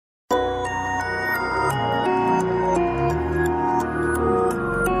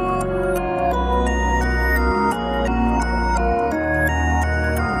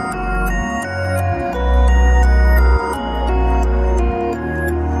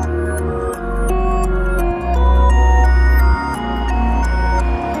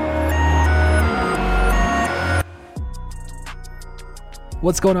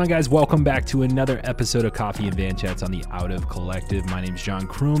What's going on, guys? Welcome back to another episode of Coffee and Van Chats on the Out of Collective. My name's John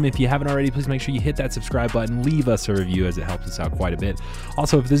Kroom. If you haven't already, please make sure you hit that subscribe button, leave us a review as it helps us out quite a bit.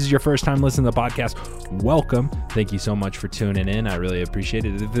 Also, if this is your first time listening to the podcast, welcome. Thank you so much for tuning in. I really appreciate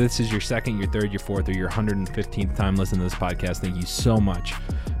it. If this is your second, your third, your fourth, or your 115th time listening to this podcast, thank you so much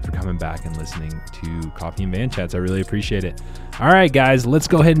for coming back and listening to Coffee and Van Chats. I really appreciate it. All right, guys, let's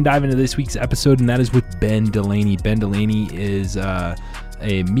go ahead and dive into this week's episode, and that is with Ben Delaney. Ben Delaney is a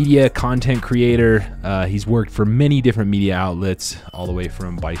media content creator. He's worked for many different media outlets, all the way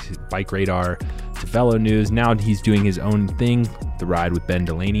from Bike Radar to Velo News. Now he's doing his own thing, The Ride with Ben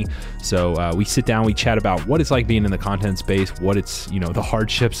Delaney. So we sit down, we chat about what it's like being in the content space, what it's, the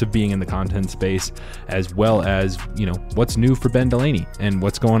hardships of being in the content space, as well as, what's new for Ben Delaney and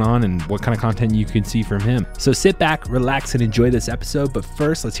what's going on and what kind of content you can see from him. So sit back, relax, and enjoy this episode. But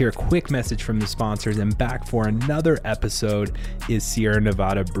first, let's hear a quick message from the sponsors. And back for another episode is Sierra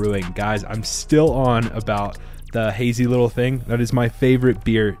Nevada Brewing. Guys, I'm still on about the hazy little thing. That is my favorite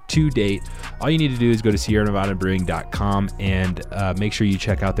beer to date. All you need to do is go to sierranevadabrewing.com and make sure you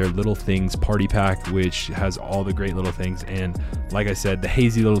check out their Little Things party pack, which has all the great little things. And like I said, the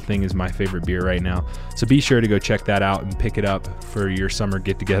hazy little thing is my favorite beer right now. So be sure to go check that out and pick it up for your summer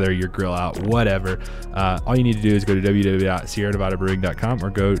get together, your grill out, whatever. All you need to do is go to www.sierranevadabrewing.com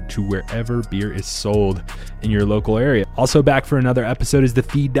or go to wherever beer is sold in your local area. Also back for another episode is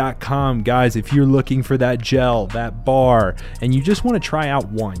thefeed.com. Guys, if you're looking for that gel, that bar, and you just want to try out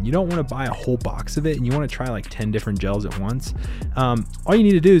one, you don't want to buy a whole box of it and you want to try like 10 different gels at once, all you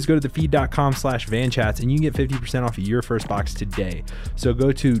need to do is go to thefeed.com/vanchats and you can get 50% off of your first box today. So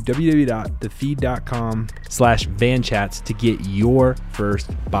go to www.thefeed.com/vanchats to get your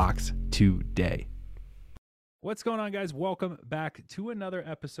first box today. What's going on, guys? Welcome back to another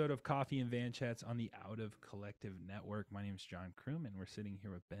episode of Coffee and Van Chats on the Out of Collective Network. My name is John Kroom, and we're sitting here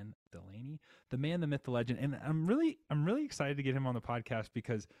with Ben Delaney, the man, the myth, the legend. And I'm really excited to get him on the podcast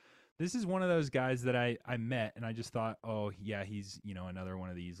because this is one of those guys that I met, and I just thought, oh yeah, he's another one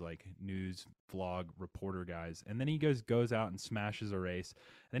of these like news vlog reporter guys. And then he goes out and smashes a race,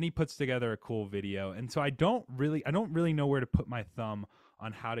 and then he puts together a cool video. And so I don't really know where to put my thumb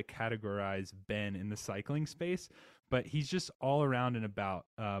on how to categorize Ben in the cycling space, but he's just all around and about.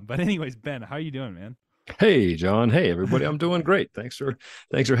 But anyways, Ben, how you doing, man? Hey, John. Hey, everybody. I'm doing great. Thanks for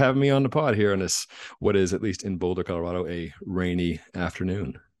having me on the pod here on this, what is, at least in Boulder, Colorado, a rainy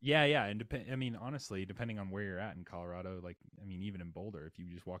afternoon. Yeah. And honestly, depending on where you're at in Colorado, even in Boulder, if you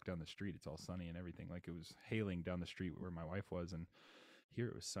just walk down the street, it's all sunny and everything. Like it was hailing down the street where my wife was, and here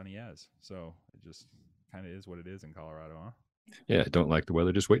it was sunny as. So it just kind of is what it is in Colorado, huh? Yeah, I don't like the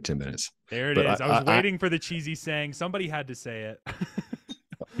weather. Just wait 10 minutes. There it is. I was waiting for the cheesy saying. Somebody had to say it.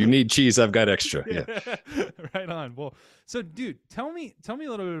 You need cheese, I've got extra. Yeah. Right on. Well, so dude, tell me a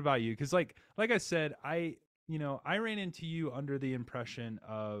little bit about you, because like I said, I ran into you under the impression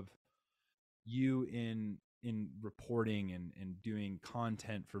of you in reporting and doing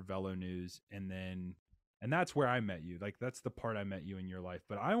content for Velo News, and that's where I met you. Like that's the part I met you in your life.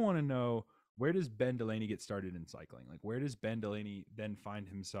 But I want to know, where does Ben Delaney get started in cycling? Like, where does Ben Delaney then find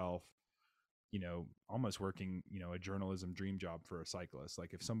himself, almost working, a journalism dream job for a cyclist?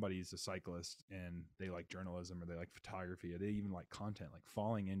 Like if somebody's a cyclist and they like journalism or they like photography or they even like content, like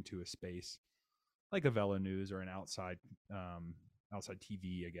falling into a space like a Velo News or an outside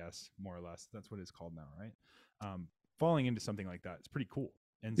TV, I guess, more or less. That's what it's called now, right? Falling into something like that, it's pretty cool.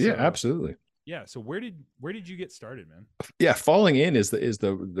 And yeah, absolutely. Yeah. So where did you get started, man? Yeah, falling in is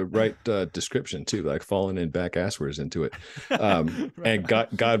the right description too. Like falling in back asswards into it. Right. And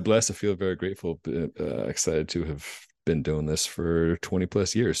God bless. I feel very grateful, excited to have been doing this for 20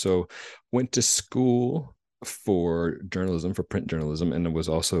 plus years. So went to school for journalism, for print journalism, and it was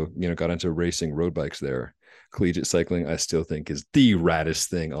also got into racing road bikes there. Collegiate cycling, I still think, is the raddest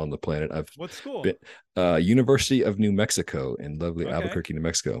thing on the planet. What school? University of New Mexico in lovely Albuquerque, New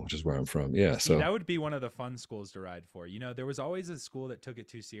Mexico, which is where I'm from. Yeah, so that would be one of the fun schools to ride for. There was always a school that took it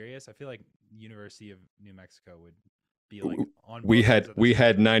too serious. I feel like University of New Mexico would be like on. We had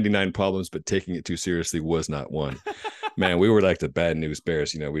 99 problems, but taking it too seriously was not one. Man, we were like the bad news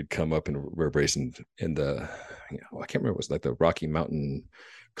bears. We'd come up and we're racing in the, I can't remember, it was like the Rocky Mountain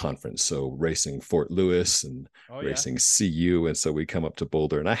Conference. So racing Fort Lewis and racing CU. And so we come up to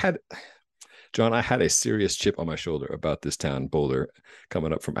Boulder, and I had a serious chip on my shoulder about this town, Boulder,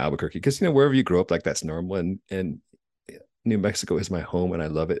 coming up from Albuquerque, because wherever you grow up, like that's normal. And New Mexico is my home, and I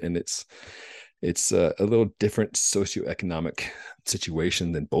love it. And it's a little different socioeconomic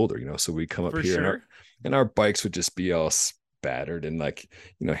situation than Boulder, so we come up here, and our bikes would just be all battered, and like,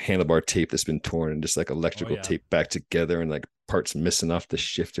 handlebar tape that's been torn and just like electrical yeah. tape back together and like parts missing off the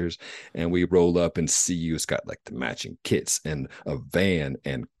shifters. And we roll up and CU's got like the matching kits and a van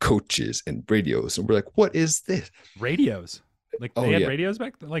and coaches and radios. And we're like, what is this? Radios. Like they had radios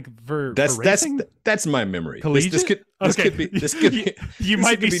back then, like for racing? That's my memory. Collegiate? This could be you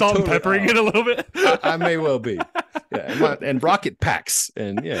might be salt and peppering it a little bit. I may well be. Yeah, and rocket packs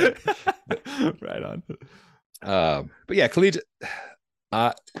and yeah. Right on. But yeah, collegiate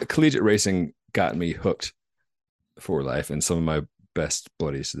racing got me hooked for life, and some of my best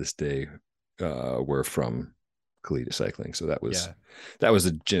buddies to this day were from collegiate cycling. So that was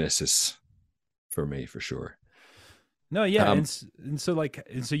a genesis for me for sure. No, yeah, and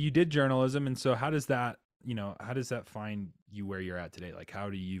so you did journalism, and so how does that find you where you're at today? Like, how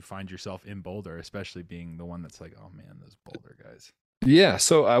do you find yourself in Boulder, especially being the one that's like, oh man, those Boulder guys? Yeah,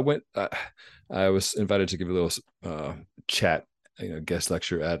 so I went. I was invited to give a little chat, guest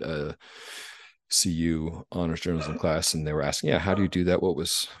lecture at a CU honors journalism class, and they were asking, how do you do that? What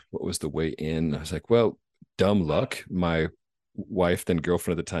was the way in? I was like, well, dumb luck. My wife, then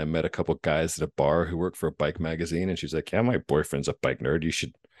girlfriend at the time, met a couple guys at a bar who worked for a bike magazine, and she's like, yeah, my boyfriend's a bike nerd. You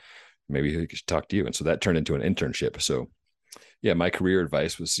should talk to you. And so that turned into an internship. So yeah, my career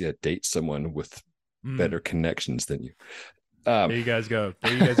advice was date someone with better connections than you. There you guys go.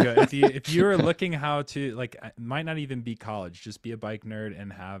 If you're looking how to, like, it might not even be college, just be a bike nerd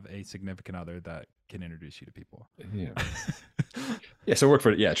and have a significant other that can introduce you to people. Yeah. So I worked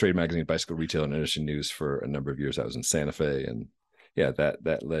for Trade Magazine, Bicycle Retail and Industry News for a number of years. I was in Santa Fe, and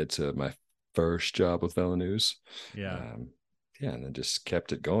that led to my first job with Velo News. And then just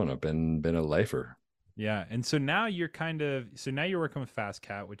kept it going. I've been a lifer. Yeah. And so now you're working with Fast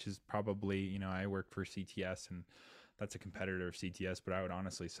Cat, which is probably, I work for CTS, and that's a competitor of CTS, but I would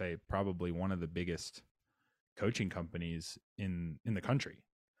honestly say probably one of the biggest coaching companies in the country.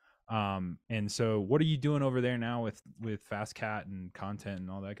 And so what are you doing over there now with Fast Cat and content and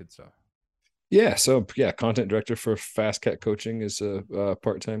all that good stuff? Yeah. So content director for Fast Cat Coaching is a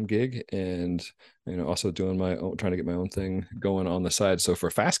part-time gig, and also doing trying to get my own thing going on the side. So for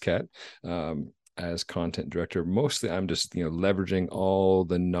Fast Cat, as content director, mostly I'm just leveraging all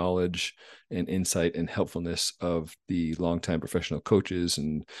the knowledge and insight and helpfulness of the longtime professional coaches,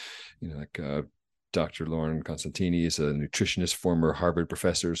 and like Dr. Lauren Constantini is a nutritionist, former Harvard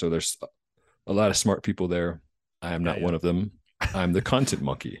professor. So there's a lot of smart people there. I am not one of them. I'm the content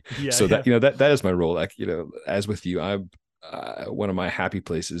monkey. That is my role. Like, as with you, I'm one of my happy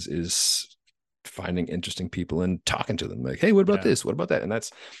places is finding interesting people and talking to them. Like, hey, what about this? What about that? And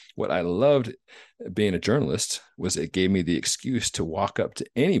that's what I loved being a journalist, was it gave me the excuse to walk up to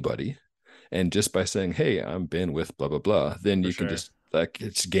anybody, and just by saying, hey, I'm Ben with blah, blah, blah, then you can just like,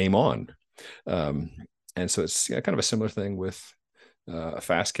 it's game on. And so it's kind of a similar thing with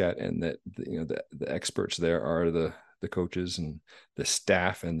Fast Cat, and that the experts there are the coaches and the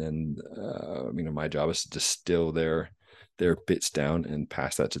staff, and then my job is to distill their bits down and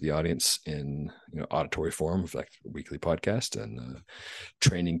pass that to the audience in auditory form, like weekly podcast and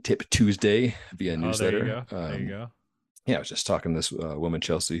training tip Tuesday via newsletter. There you go. I was just talking to this woman,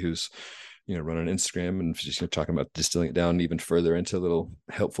 Chelsea, who's running Instagram, and just talking about distilling it down even further into little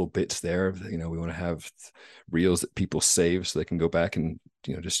helpful bits there. We want to have reels that people save so they can go back and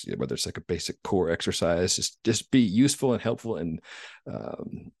just whether it's like a basic core exercise, just be useful and helpful. And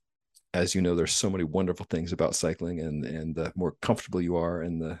as there's so many wonderful things about cycling, and the more comfortable you are,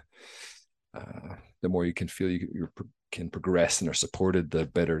 and the more you can feel you can progress and are supported, the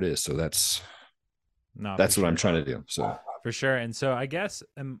better it is. So that's what I'm trying to do. So for sure. And so I guess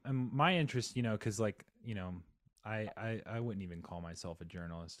my interest, because I wouldn't even call myself a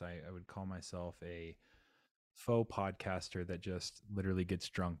journalist. I would call myself a faux podcaster that just literally gets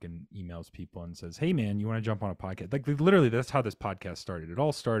drunk and emails people and says, hey man, you want to jump on a podcast? Like, literally, that's how this podcast started. It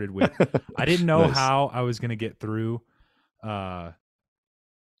all started with, I didn't know how I was going to get through the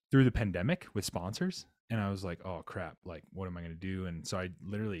pandemic with sponsors. And I was like, oh crap, like, what am I going to do? And so I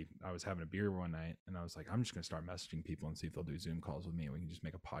was having a beer one night, and I was like, I'm just going to start messaging people and see if they'll do Zoom calls with me, and we can just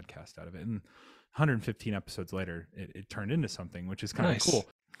make a podcast out of it. And 115 episodes later, it turned into something, which is kind of cool.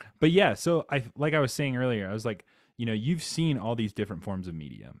 But yeah, so like I was saying earlier, I was like, you've seen all these different forms of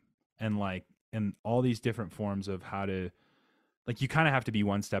media, and all these different forms of how to, like, you kind of have to be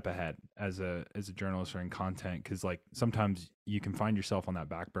one step ahead as a journalist or in content. 'Cause like sometimes you can find yourself on that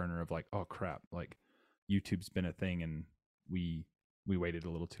back burner of like, oh crap, like YouTube's been a thing, and we waited a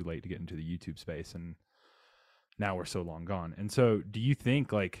little too late to get into the YouTube space, and now we're so long gone. And so do you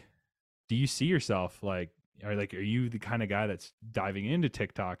think, like, do you see yourself like are you the kind of guy that's diving into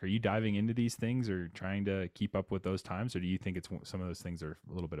TikTok? Are you diving into these things or trying to keep up with those times, or do you think it's some of those things are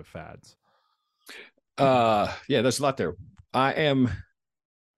a little bit of fads? Yeah, there's a lot there. I am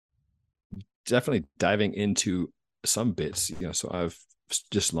definitely diving into some bits, so I've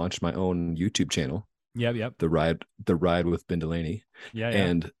just launched my own YouTube channel. Yep. The ride with Ben Delaney. Yeah.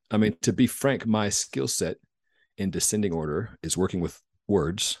 And I mean, to be frank, my skill set in descending order is working with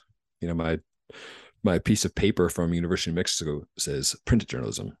words. My piece of paper from University of Mexico says printed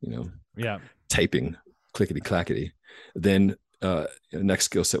journalism, Yeah. typing, clickety clackety. Then next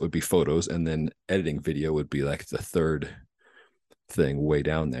skill set would be photos, and then editing video would be like the third thing way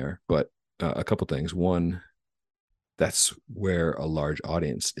down there. But a couple things. One, that's where a large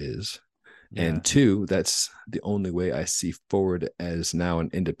audience is. Yeah. And two, that's the only way I see forward as now an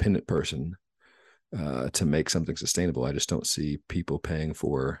independent person to make something sustainable. I just don't see people paying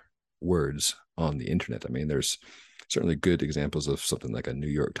for words on the internet. I mean, there's certainly good examples of something like a New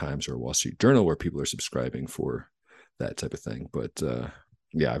York Times or a Wall Street Journal where people are subscribing for that type of thing. But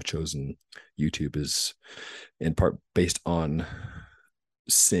yeah, I've chosen YouTube is in part based on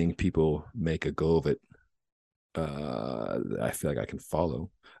seeing people make a go of it. I feel like I can follow.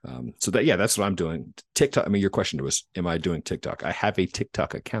 So that's what I'm doing. TikTok. I mean, your question was, am I doing TikTok? I have a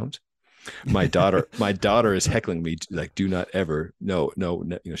TikTok account. My daughter is heckling me like, do not ever. No.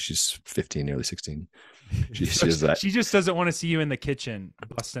 She's 15, nearly 16. She does that. She just doesn't want to see you in the kitchen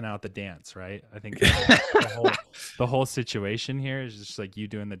busting out the dance, right? I think the whole situation here is just like you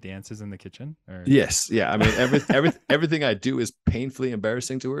doing the dances in the kitchen. Or... Yes, yeah. I mean, everything I do is painfully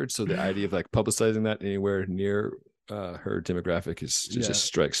embarrassing to her. So the idea of like publicizing that anywhere near her demographic is just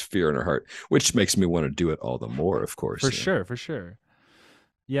strikes fear in her heart, which makes me want to do it all the more. Of course, for sure.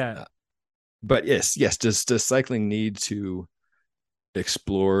 Yeah, but yes. Does cycling need to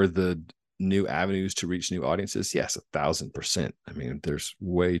explore the new avenues to reach new audiences? Yes, 1,000%. I mean, there's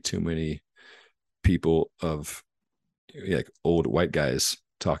way too many people of like old white guys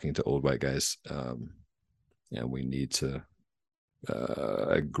talking to old white guys. And we need to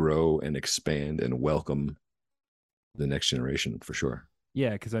grow and expand and welcome the next generation for sure.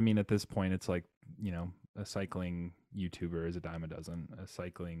 Yeah, because I mean, at this point, it's like, a cycling YouTuber is a dime a dozen. A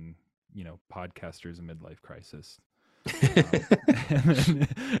cycling, podcaster is a midlife crisis.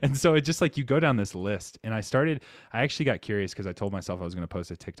 And so it just like you go down this list, and I actually got curious because I told myself I was going to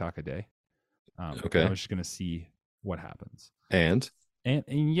post a TikTok a day. Okay. I was just going to see what happens. And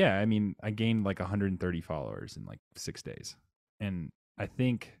yeah, I mean, I gained like 130 followers in like 6 days. And I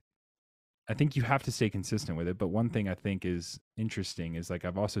think you have to stay consistent with it. But one thing I think is interesting is like,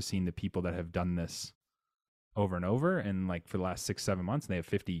 I've also seen the people that have done this over and over. And like for the last 6-7 months, they have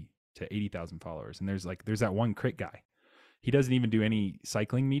 50 to 80,000 followers. And there's that one crit guy. He doesn't even do any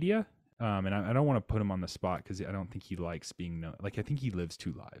cycling media. And I don't want to put him on the spot because I don't think he likes being known. Like, I think he lives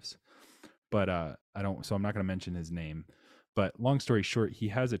 2 lives, but so I'm not going to mention his name. But long story short, he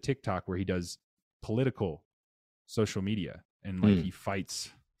has a TikTok where he does political social media, and like he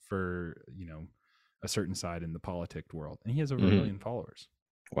fights for, a certain side in the politic world. And he has over 1 million followers.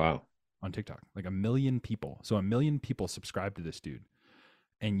 Wow. On TikTok, like 1 million people. So 1 million people subscribe to this dude,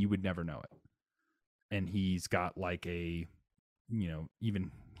 and you would never know it. And he's got like there's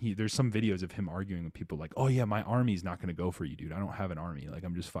some videos of him arguing with people like, oh yeah, my army's not going to go for you, dude. I don't have an army. Like,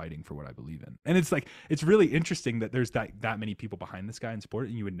 I'm just fighting for what I believe in. And it's like, it's really interesting that there's that many people behind this guy in sport,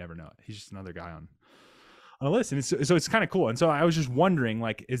 and you would never know it. He's just another guy on a list. And so it's kind of cool. And so I was just wondering,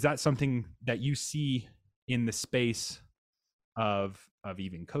 like, is that something that you see in the space of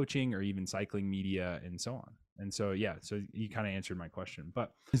even coaching or even cycling media and so on? And so, yeah, so you kind of answered my question,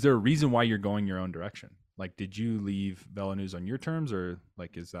 but is there a reason why you're going your own direction? Like, did you leave VeloNews on your terms, or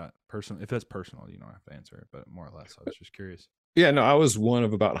like, is that personal? If that's personal, you don't have to answer it, but more or less, I was just curious. Yeah, no, I was one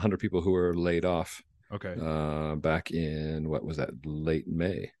of about 100 people who were laid off. Okay. Back in, what was that? Late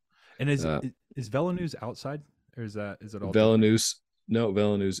May. And is VeloNews outside, or is it all VeloNews? No,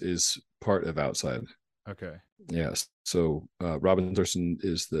 VeloNews is part of Outside. Okay. Yes. So Robin Thurston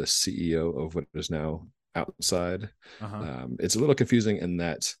is the CEO of what is now Outside. It's a little confusing in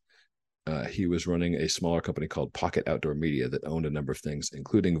that he was running a smaller company called Pocket Outdoor Media that owned a number of things,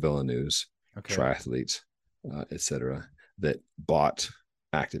 including VeloNews, Triathlete, etc., that bought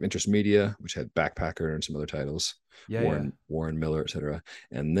Active Interest Media, which had Backpacker and some other titles, Warren Miller, etc.,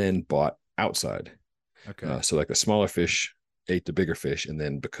 and then bought Outside. Okay. So like the smaller fish ate the bigger fish, and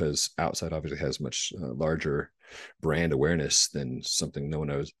then because Outside obviously has much larger brand awareness than something no one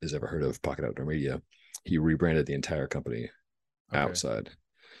has ever heard of, Pocket Outdoor Media, he rebranded the entire company Outside.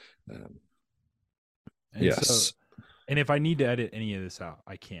 Yes. And if I need to edit any of this out,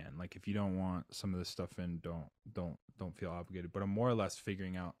 I can. Like if you don't want some of this stuff in, don't feel obligated. But I'm more or less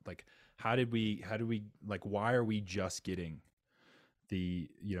figuring out like how did we like why are we just getting the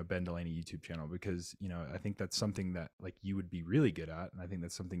Ben Delaney YouTube channel? Because I think that's something that like you would be really good at, and I think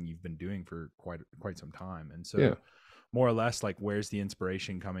that's something you've been doing for quite some time. And so Yeah. more or less like where's the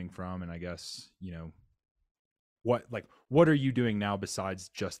inspiration coming from? And I guess what are you doing now besides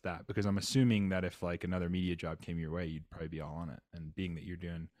just that? Because I'm assuming that if like another media job came your way, you'd probably be all on it. And being that you're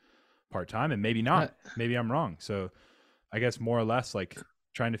doing part-time, and maybe not, maybe I'm wrong. So I guess more or less like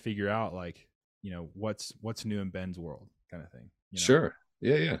trying to figure out like, what's new in Ben's world kind of thing. Sure.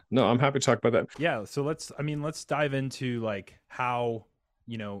 Yeah. No, I'm happy to talk about that. Yeah. So let's dive into like how,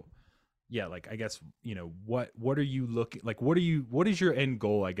 like, I guess, what are you looking like? What is your end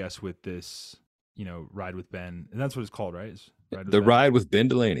goal, I guess, with this, Ride with Ben? And that's what it's called, right? Ride with Ben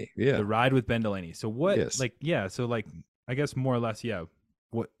Delaney. Yeah. The Ride with Ben Delaney. So what, so like, I guess more or less,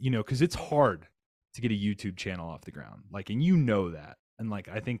 what, cause it's hard to get a YouTube channel off the ground. Like, and that. And like,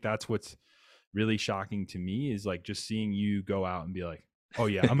 I think that's what's really shocking to me is like just seeing you go out and be like, oh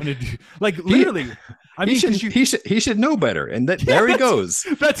yeah, I'm gonna do like literally. He should know better, and there he goes.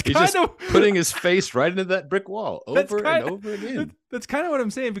 That's kind of putting his face right into that brick wall over and over again. That's kind of what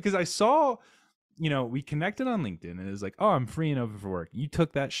I'm saying, because I saw, we connected on LinkedIn, and it was like, oh, I'm free and open for work. You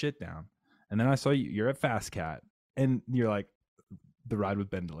took that shit down, and then I saw you're at Fast Cat, and you're like, the Ride with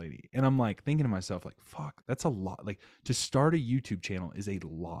Ben Delaney, and I'm like thinking to myself, like, fuck, that's a lot. Like to start a YouTube channel is a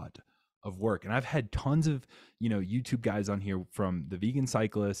lot of work. And I've had tons of, YouTube guys on here, from the Vegan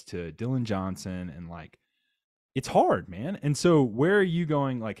Cyclist to Dylan Johnson, and like, it's hard, man. And so where are you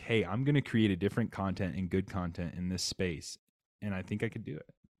going? Like, hey, I'm going to create a different content and good content in this space. And I think I could do it.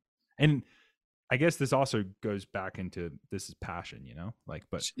 And I guess this also goes back into, this is passion, like,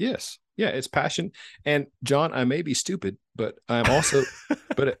 but yes. Yeah. It's passion. And John, I may be stupid, but I'm also,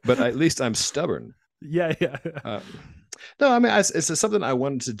 but at least I'm stubborn. Yeah. No, I mean, it's something I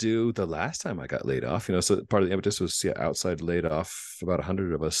wanted to do the last time I got laid off, so part of the impetus was outside laid off about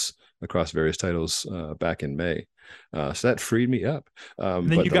 100 of us across various titles back in May. So that freed me up.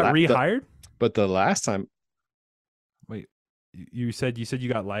 And then you got rehired? But the last time. Wait, you said you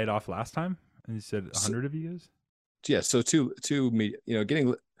got laid off last time? And you said 100 of you guys? Yeah. So to me,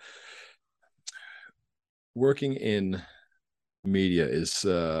 working in media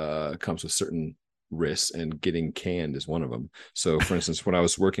comes with certain risks, and getting canned is one of them. So for instance, when I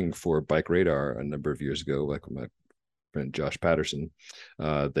was working for Bike Radar a number of years ago, like with my friend Josh Patterson,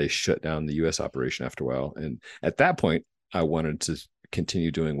 they shut down the US operation after a while. And at that point, I wanted to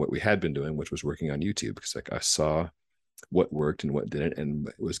continue doing what we had been doing, which was working on YouTube, because like I saw what worked and what didn't, and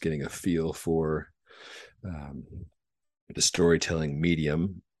was getting a feel for the storytelling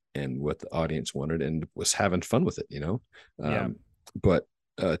medium and what the audience wanted, and was having fun with it, But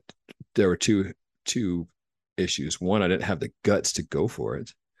there were two issues. One, I didn't have the guts to go for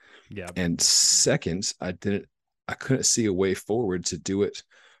it. Yeah. And second, I couldn't see a way forward to do it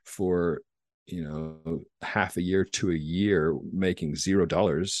for, half a year to a year, making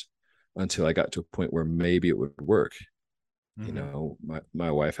 $0 until I got to a point where maybe it would work. Mm-hmm.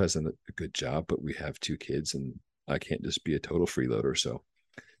 My wife has a good job, but we have 2 kids, and I can't just be a total freeloader. So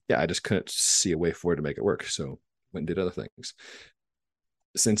yeah, I just couldn't see a way forward to make it work. So went and did other things.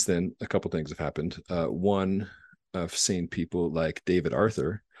 Since then, a couple things have happened. One, I've seen people like David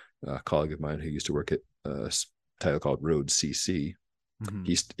Arthur, a colleague of mine who used to work at a title called Road CC. Mm-hmm.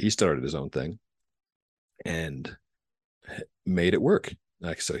 He started his own thing and made it work.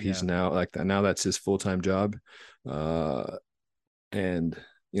 Like, so he's now that's his full-time job. And,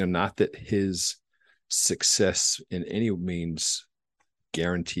 not that his success in any means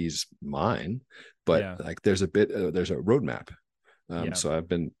guarantees mine, but like there's a roadmap. So I've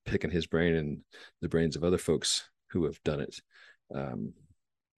been picking his brain and the brains of other folks who have done it. And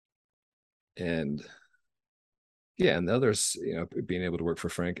the others, being able to work for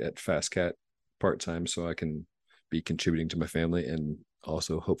Frank at Fast Cat part-time, so I can be contributing to my family and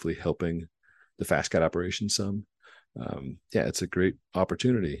also hopefully helping the Fast Cat operation some. It's a great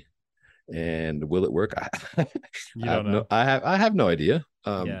opportunity. And will it work? I have no idea.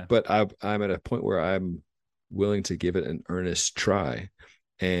 But I'm at a point where I'm willing to give it an earnest try.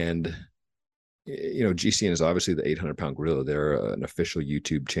 And GCN is obviously the 800-pound gorilla. They're an official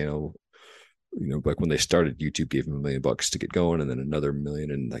YouTube channel. Like when they started, YouTube gave them $1 million to get going, and then another $1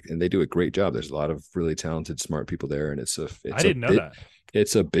 million, and they do a great job. There's a lot of really talented, smart people there, and I didn't know that.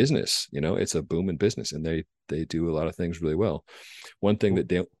 It's a business, it's a booming business, and they do a lot of things really well. One thing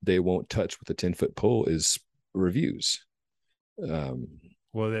that they won't touch with a 10-foot pole is reviews. Well,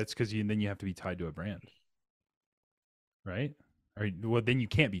 that's because then you have to be tied to a brand. right? Or well, then you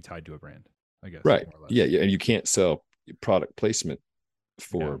can't be tied to a brand, I guess, Right. more or less. Yeah, yeah. And you can't sell product placement Yeah.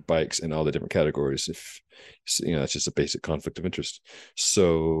 for bikes in all the different categories if it's just a basic conflict of interest.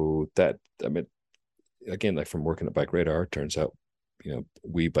 So that, I mean, again, like from working at Bike Radar, it turns out,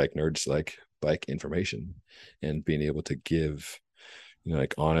 we bike nerds like bike information, and being able to give,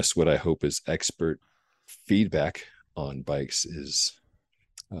 like honest, what I hope is expert feedback on bikes is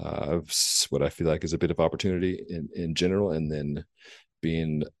what I feel like is a bit of opportunity in general. And then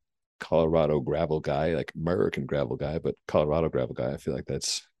being Colorado gravel guy, like American gravel guy, but Colorado gravel guy, I feel like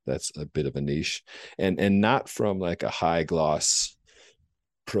that's a bit of a niche, and not from like a high gloss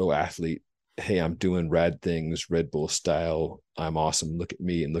pro athlete. Hey, I'm doing rad things, Red Bull style. I'm awesome. Look at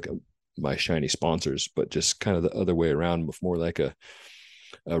me and look at my shiny sponsors. But just kind of the other way around, with more like a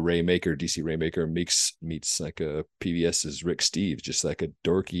Raymaker, DC Raymaker meets like a PBS's Rick Steves, just like a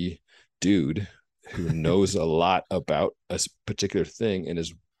dorky dude who knows a lot about a particular thing and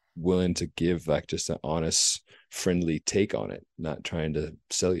is willing to give like just an honest, friendly take on it, not trying to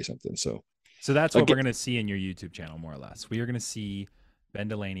sell you something. So that's what we're going to see in your YouTube channel, more or less. We are going to see Ben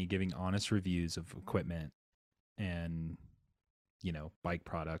Delaney giving honest reviews of equipment and, bike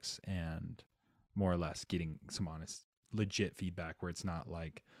products, and more or less getting some honest, legit feedback where it's not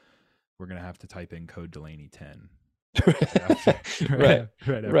like we're going to have to type in code Delaney 10. Right.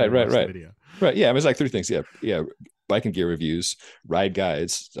 Video. Right. Yeah. I mean, it's like three things. Yeah. Bike and gear reviews, ride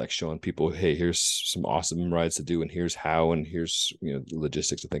guides, like showing people, hey, here's some awesome rides to do, and here's how, and here's the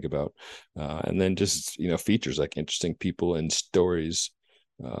logistics to think about, and then just features like interesting people and stories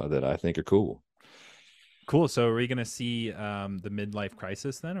that I think are cool. Cool. So are we going to see the midlife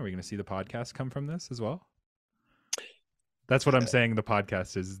crisis then? Are we going to see the podcast come from this as well? That's what I'm saying. The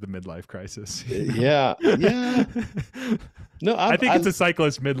podcast is the midlife crisis. Yeah. No, I think it's a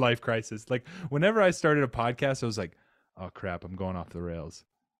cyclist midlife crisis. Like whenever I started a podcast, I was like, "Oh crap, I'm going off the rails."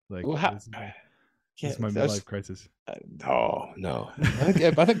 Like, this is my midlife crisis. No. I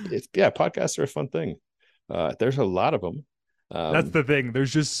think podcasts are a fun thing. There's a lot of them. That's the thing.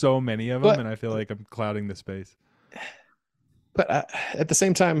 There's just so many of them, and I feel like I'm clouding the space. But at the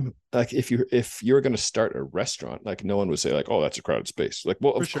same time, like if you're going to start a restaurant, like no one would say like, "Oh, that's a crowded space." Like,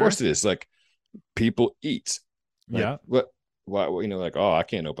 well, of course it is. Like, people eat. Like, yeah. Why? Like, oh, I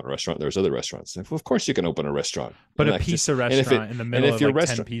can't open a restaurant. There's other restaurants. Well, of course you can open a restaurant. But a pizza restaurant in the middle of like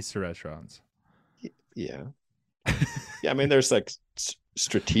 10 pizza restaurants. Yeah. Yeah. I mean, there's like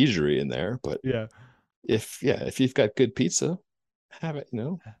strategery in there, but yeah. If you've got good pizza, have it.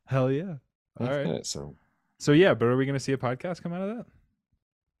 Hell yeah. All right. It, So yeah, but are we going to see a podcast come out of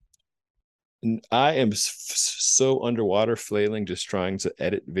that? I am so underwater flailing, just trying to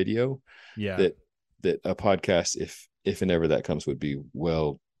edit video. Yeah. That a podcast, if and ever that comes, would be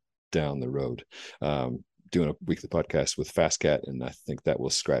well down the road. Doing a weekly podcast with Fast Cat, and I think that will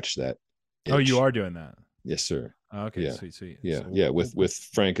scratch that itch. Oh, you are doing that? Yes, sir. Okay, yeah. Sweet. Yeah, so with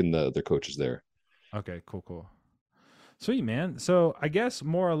Frank and the other coaches there. Okay, cool. Sweet, man. So I guess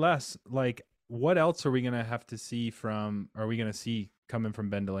more or less, like, what else are we going to have to see are we going to see coming from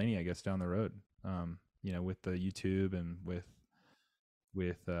Ben Delaney, I guess, down the road? With the YouTube and with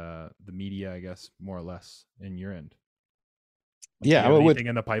the media, I guess, more or less in your end. Yeah. Anything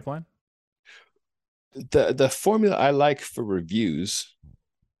in the pipeline? The formula I like for reviews,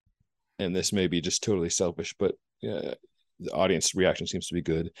 and this may be just totally selfish, but the audience reaction seems to be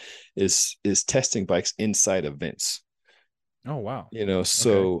good, is testing bikes inside events. Oh, wow.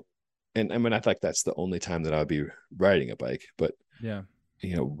 So, okay. And I mean, I think that's the only time that I'll be riding a bike, but yeah,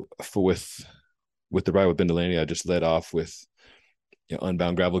 with the ride with Ben Delaney, I just led off with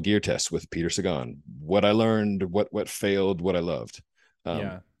Unbound gravel gear tests with Peter Sagan, what I learned, what failed, what I loved.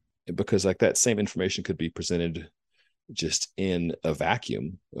 Because like that same information could be presented just in a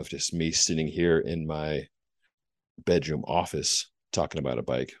vacuum of just me sitting here in my bedroom office talking about a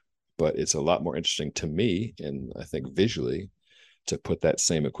bike, but it's a lot more interesting to me, and I think visually, to put that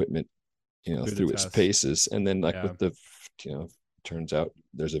same equipment through its paces. And then like with the turns out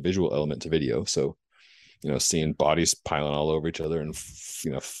there's a visual element to video, so seeing bodies piling all over each other and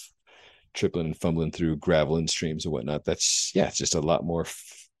tripling and fumbling through gravel and streams and whatnot, it's just a lot more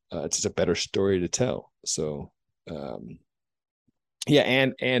it's just a better story to tell. So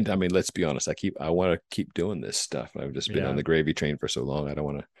and I mean, let's be honest, I want to keep doing this stuff. I've just been on the gravy train for so long, I don't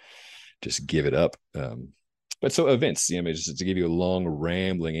want to just give it up. But so events, just to give you a long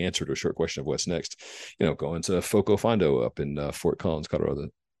rambling answer to a short question of what's next, going to Foco Fondo up in Fort Collins, Colorado,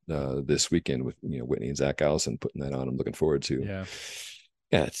 this weekend with Whitney and Zach Allison, putting that on. I'm looking forward to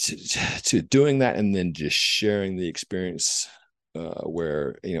to doing that, and then just sharing the experience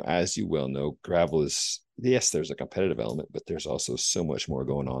where, as you well know, gravel is, yes, there's a competitive element, but there's also so much more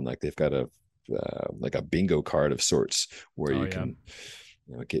going on. Like they've got a like a bingo card of sorts where Oh you yeah. can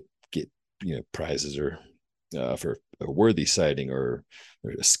get prizes or for a worthy sighting, or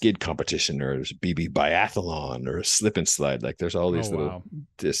there's a skid competition, or there's a BB biathlon, or a slip and slide. Like there's all Oh these wow.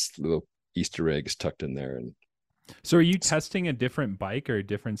 little Easter eggs tucked in there. And So are you testing a different bike or a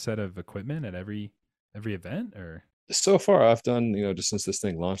different set of equipment at every event, or? so far I've done, just since this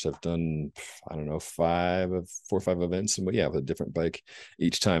thing launched, I've done, I don't know, 4 or 5 events, and yeah, with a different bike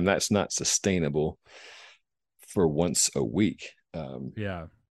each time. That's not sustainable for once a week. Yeah.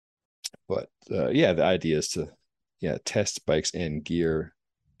 But yeah, the idea is to test bikes and gear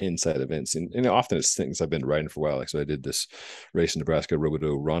inside events, and often it's things I've been riding for a while. Like, so I did this race in Nebraska,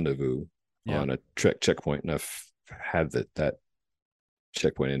 Roboto Rendezvous, Yeah. on a checkpoint, and I've had that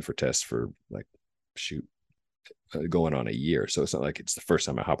checkpoint in for tests for like, shoot, going on a year. So it's not like it's the first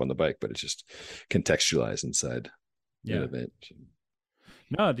time I hop on the bike, but it's just contextualized inside an Yeah. event.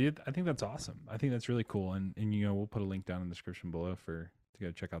 No, dude, I think that's awesome. I think that's really cool. And we'll put a link down in the description below to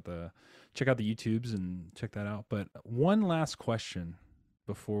go check out the YouTubes and check that out. But one last question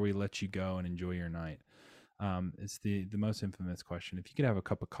before we let you go and enjoy your night. It's the most infamous question. If you could have a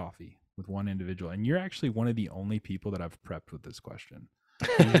cup of coffee with one individual, and you're actually one of the only people that I've prepped with this question.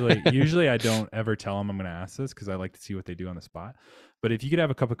 Usually I don't ever tell them I'm going to ask this because I like to see what they do on the spot. But if you could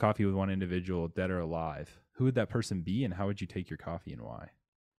have a cup of coffee with one individual, dead or alive, who would that person be, and how would you take your coffee, and why?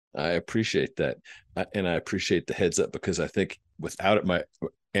 I appreciate that, and I appreciate the heads up, because I think without it, my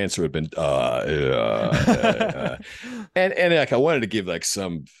answer would have been and like I wanted to give like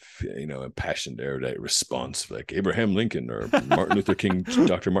some impassioned erudite response, like Abraham Lincoln or Martin Luther King,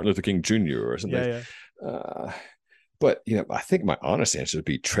 Dr. Martin Luther King Jr. or something. Yeah, yeah. But I think my honest answer would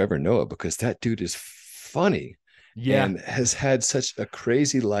be Trevor Noah, because that dude is funny, Yeah. and has had such a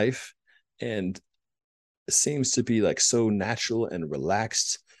crazy life, and seems to be like so natural and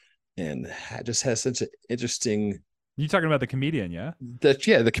relaxed, and just has such an interesting. You talking about the comedian, yeah? The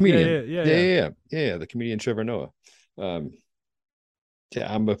comedian. Yeah. The comedian Trevor Noah.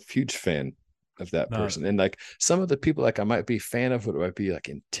 Yeah, I'm a huge fan of that No, person, and like some of the people, like I might be a fan of, what I might be like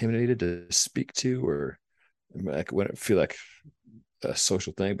intimidated to speak to, or like wouldn't feel like a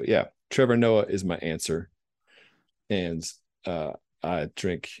social thing. But yeah, Trevor Noah is my answer, and I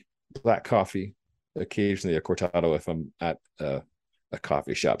drink black coffee, occasionally a cortado if I'm at a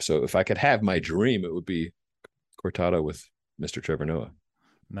coffee shop. So if I could have my dream, it would be cortado with Mr. Trevor Noah.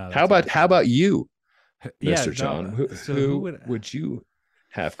 no, How that's about awesome. you, Yeah, Mr. John? no. So who Who would would you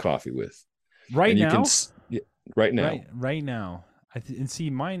have coffee with? right And you can now? right now. Right now. And see,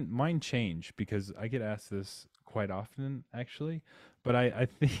 mine change because I get asked this quite often, actually. But I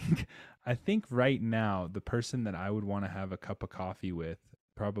think I think right now the person that I would want to have a cup of coffee with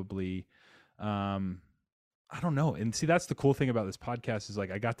probably, um, I don't know. And see, that's the cool thing about this podcast is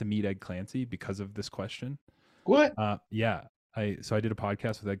like I got to meet Ed Clancy because of this question. What? Yeah. So I did a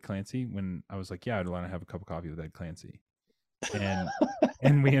podcast with Ed Clancy when I was like, yeah, I'd want to have a cup of coffee with Ed Clancy,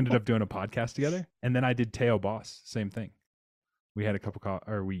 and we ended up doing a podcast together. And then I did Teo Boss, same thing. We had a cup of coffee,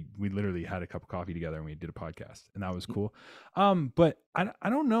 or we literally had a cup of coffee together, and we did a podcast, and that was cool. But I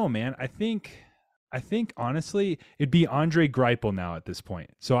don't know, man. I think honestly, it'd be Andre Greipel now at this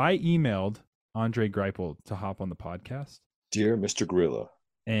point. So I emailed Andre Greipel to hop on the podcast, Dear Mr. Gorilla.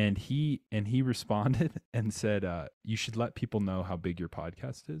 and he responded and said, you should let people know how big your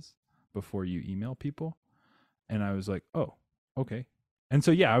podcast is before you email people. And I was like, oh, okay. And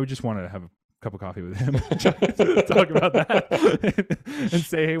so yeah, I would just want to have a cup of coffee with him, talk about that, and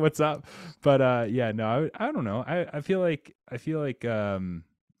say, hey, what's up? But yeah, no, I don't know. I feel like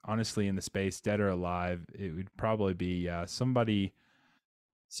honestly, in the space, dead or alive, it would probably be somebody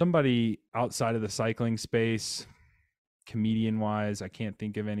outside of the cycling space. Comedian wise, I can't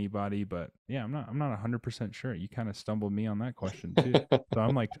think of anybody, but yeah, I'm not 100% sure. You kind of stumbled me on that question too. So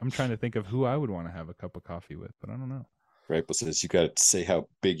I'm trying to think of who I would want to have a cup of coffee with, but I don't know. Greipel says you got to say how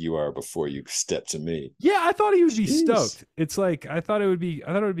big you are before you step to me. Yeah, I thought he would be Jeez. stoked. It's like I thought it would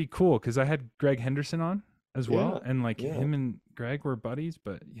be cool because I had Greg Henderson on as well, and like him and Greg were buddies,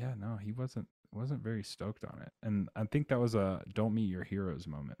 but yeah, no, he wasn't very stoked on it. And I think that was a don't meet your heroes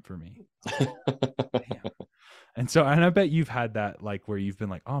moment for me. Damn. And so, and I bet you've had that, like, where you've been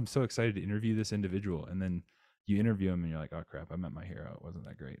like, oh, I'm so excited to interview this individual. And then you interview him and you're like, oh crap, I met my hero. It wasn't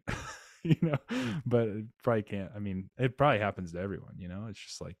that great, but it probably can't. I mean, it probably happens to everyone, it's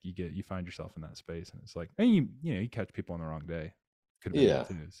just like you find yourself in that space, and it's like, and you catch people on the wrong day. Could have been that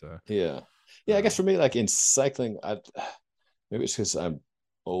too. So yeah. I guess for me, like in cycling, maybe it's because I'm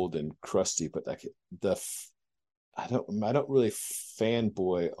old and crusty, but like I don't really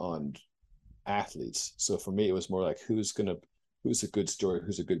fanboy on athletes. So for me, it was more like who's a good story,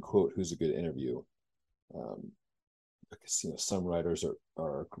 who's a good quote, who's a good interview. Um, because some writers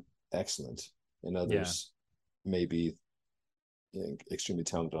are excellent, and Yeah. others maybe extremely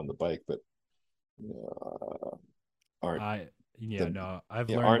talented on the bike, but aren't I yeah, the no, I've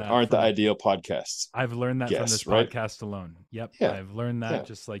you know, learned aren't that the from ideal podcasts. I've learned that from this Guess right? podcast alone. Yep. Yeah, I've learned that yeah,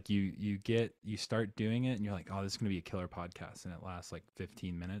 just like you start doing it and you're like, oh, this is gonna be a killer podcast. And it lasts like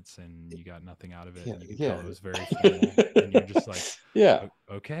 15 minutes and you got nothing out of it. yeah, And you can tell yeah, it was very formal. And you're just like, yeah.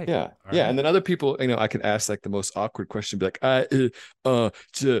 Okay, Yeah, all yeah, right. and then other people, I could ask like the most awkward question, be like,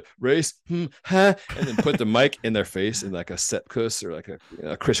 to race, huh, and then put the mic in their face in like a Sepkus or like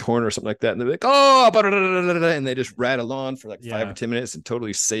a Chris Horner or something like that, and they're like, oh, and they just rattle on for like 5 or 10 minutes and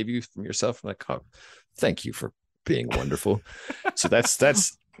totally save you from yourself. I'm like, oh, thank you for being wonderful. So that's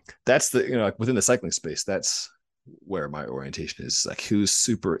the like within the cycling space, that's where my orientation is, like who's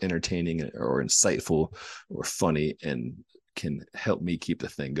super entertaining or insightful or funny and can help me keep the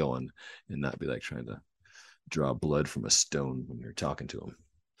thing going and not be like trying to draw blood from a stone when you're talking to them.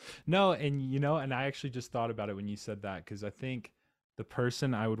 No, and I actually just thought about it when you said that because I think the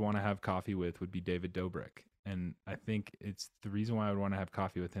person I would want to have coffee with would be David Dobrik. And I think it's the reason why I would want to have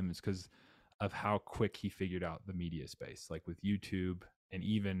coffee with him is because of how quick he figured out the media space, like with YouTube and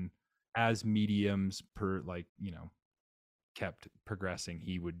even as mediums kept progressing,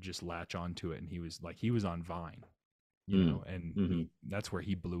 he would just latch onto it and he was on Vine, and Mm-hmm. that's where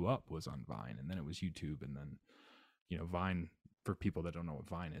he blew up was on Vine, and then it was YouTube, and then Vine, for people that don't know what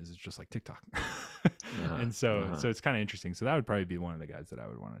Vine is, it's just like TikTok. And so it's kind of interesting. So that would probably be one of the guys that I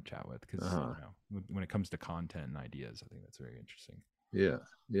would want to chat with because when it comes to content and ideas, I think that's very interesting. Yeah,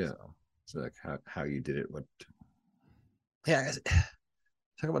 yeah. So like how you did it, what? Yeah,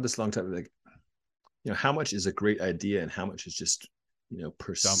 talk about this long time. Like, how much is a great idea and how much is just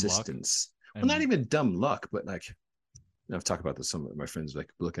persistence. Well, not even dumb luck, but like I've talked about this. Some of my friends like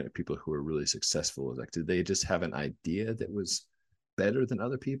looking at people who are really successful. Like, did they just have an idea that was better than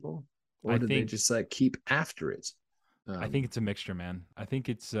other people, or did they just like keep after it? I think it's a mixture, man. I think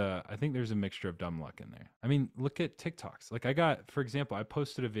there's a mixture of dumb luck in there. I mean, look at TikToks. Like for example, I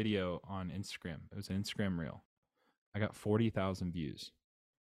posted a video on Instagram. It was an Instagram reel. I got 40,000 views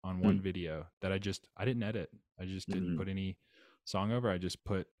on one video that I didn't edit. I just didn't put any song over. I just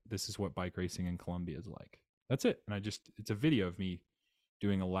put, this is what bike racing in Colombia is like. That's it. And it's a video of me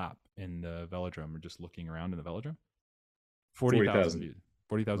doing a lap in the velodrome or just looking around in the velodrome. 40,000 views.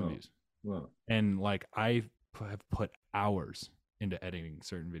 40,000 views. Wow. And like I have put hours into editing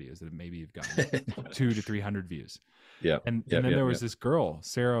certain videos that maybe have gotten 200 to 300 views. Yeah. And then there was this girl,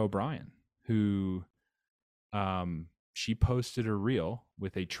 Sarah O'Brien, who she posted a reel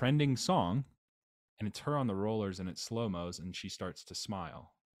with a trending song, and it's her on the rollers and it's slow-mos and she starts to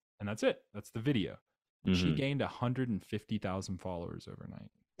smile. And that's it. That's the video. She gained 150,000 followers overnight.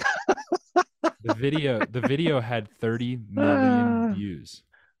 The video had 30 million views.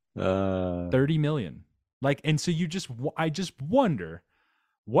 30 million. Like, and so I just wonder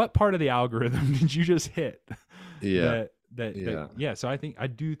what part of the algorithm did you just hit? Yeah. Yeah. So I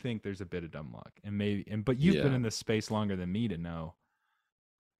do think there's a bit of dumb luck, but you've been in this space longer than me to know.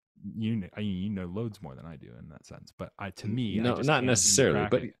 You know loads more than I do in that sense. But to me, not necessarily.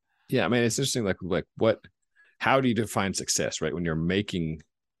 But yeah, I mean, it's interesting. Like how do you define success, right? When you're making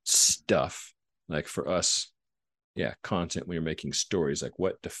stuff, like for us, content. When you're making stories, like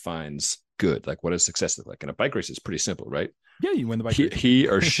what defines good? Like what does success look like? In a bike race, it's pretty simple, right? Yeah, you win the bike race. He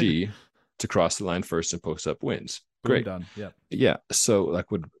or she to cross the line first and post up wins. Great. Done. Yeah. So like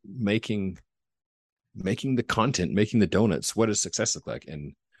with making the content, making the donuts, what does success look like?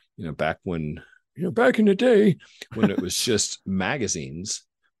 And back in the day when it was just magazines,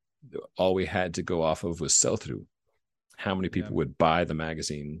 all we had to go off of was sell through. How many people would buy the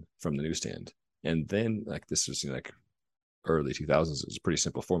magazine from the newsstand? And then like this was like early 2000s, it was a pretty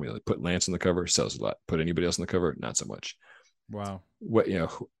simple formula. Put Lance on the cover, sells a lot. Put anybody else on the cover, not so much. Wow. What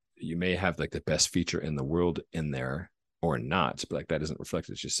you may have like the best feature in the world in there or not, but like that isn't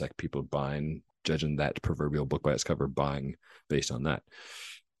reflected. It's just like people buying, judging that proverbial book by its cover, buying based on that.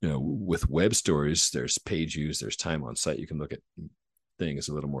 With web stories, there's page views, there's time on site. You can look at things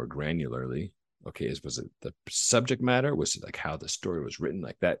a little more granularly. Okay, was it the subject matter? Was it like how the story was written?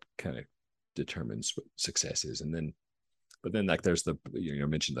 Like that kind of determines what success is. But then like there's the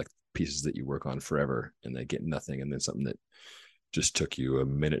mentioned like pieces that you work on forever and they get nothing, and then something that just took you a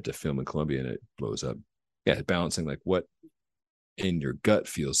minute to film in Colombia and it blows up. Yeah, balancing like what in your gut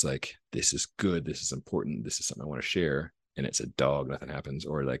feels like this is good, this is important, this is something I want to share, and it's a dog, nothing happens,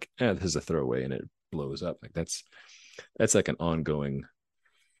 or like, this is a throwaway and it blows up. Like that's like an ongoing,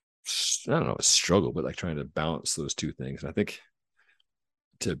 I don't know, a struggle, but like trying to balance those two things. And I think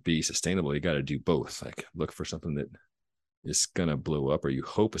to be sustainable, you got to do both. Like look for something that is gonna blow up, or you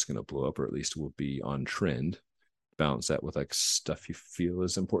hope it's gonna blow up, or at least will be on trend. Balance that with like stuff you feel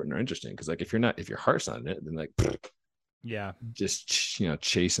is important or interesting. Because like if your heart's not in it, then like Yeah. just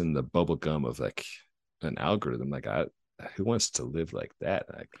chasing the bubble gum of like an algorithm. Like who wants to live like that?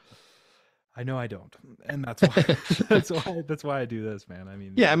 Like I know I don't, and that's why that's why I do this, man. I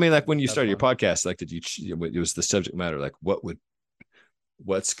mean, yeah, I mean, like when you that's started your fun. podcast, like did you? It was the subject matter. Like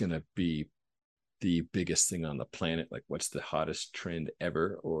what's gonna be the biggest thing on the planet? Like what's the hottest trend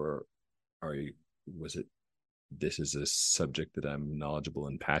ever? Or was it this is a subject that I'm knowledgeable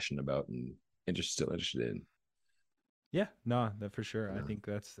and passionate about and still interested in? Yeah, no, that for sure. I Yeah. think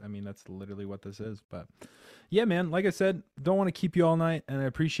I mean, that's literally what this is. But yeah, man, like I said, don't want to keep you all night. And I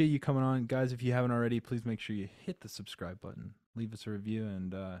appreciate you coming on. Guys, if you haven't already, please make sure you hit the subscribe button, leave us a review,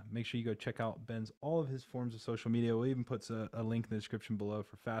 and make sure you go check out Ben's, all of his forms of social media. We'll even put a link in the description below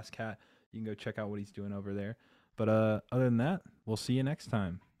for FastCat. You can go check out what he's doing over there. But other than that, we'll see you next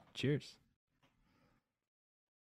time. Cheers.